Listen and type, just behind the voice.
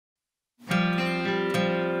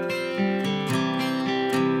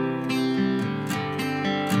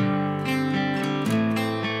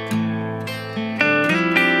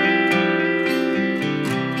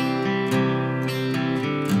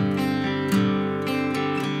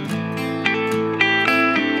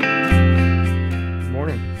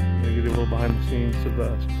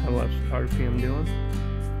progress of some time-lapse photography I'm doing.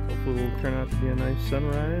 Hopefully it will turn out to be a nice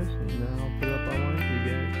sunrise, and I'll put it up online for you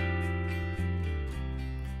guys.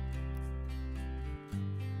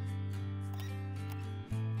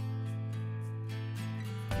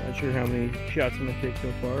 Not sure how many shots I'm going to take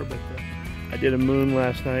so far, but I did a moon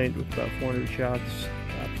last night with about 400 shots,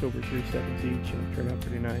 lapsed over 3 seconds each, and it turned out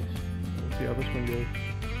pretty nice. We'll see how this one goes.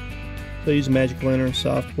 So I use Magic Lantern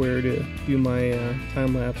software to do my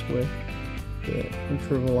time-lapse with the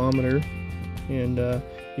intervalometer, and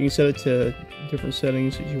you can set it to different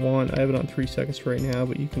settings as you want. I have it on 3 seconds right now,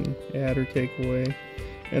 but you can add or take away.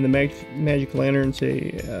 And the Magic Lantern's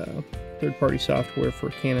a third-party software for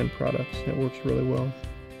Canon products. It works really well.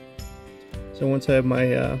 So once I have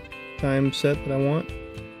my time set that I want,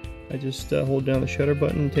 I just hold down the shutter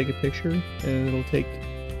button and take a picture, and it'll take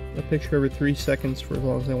a picture every 3 seconds for as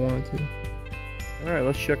long as I want it to. Alright,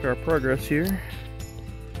 let's check our progress here.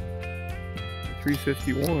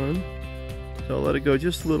 351. So I'll let it go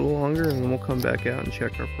just a little longer, and then we'll come back out and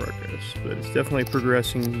check our progress. But it's definitely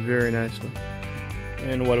progressing very nicely.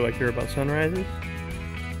 And what do I care about sunrises?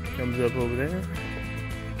 Comes up over there.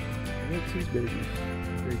 And it's these babies.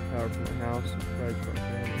 Great power from our house and provides for our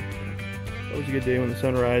family. It's always a good day when the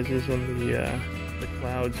sun rises and the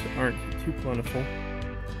clouds aren't too plentiful.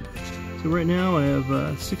 So right now I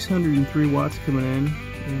have 603 watts coming in,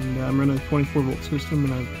 and I'm running a 24 volt system,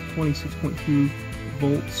 and I have 26.2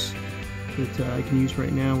 volts that I can use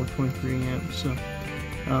right now with 23 amps. So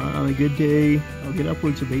on a good day I'll get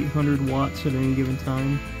upwards of 800 watts at any given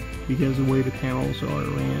time because of the way the panels are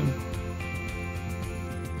ran.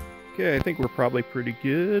 Okay, I think we're probably pretty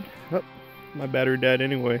good. Oh, my battery died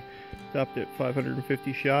anyway. Stopped at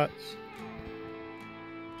 550 shots.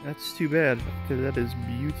 That's too bad, because that is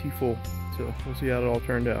beautiful. So we'll see how it all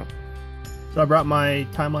turned out. So I brought my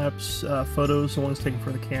time-lapse photos, the ones taken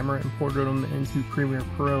for the camera, and imported them into Premiere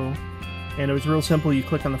Pro. And it was real simple. You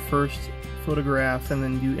click on the first photograph and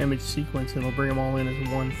then do image sequence, and it'll bring them all in as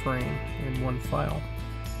one frame in one file.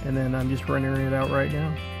 And then I'm just rendering it out right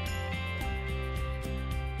now.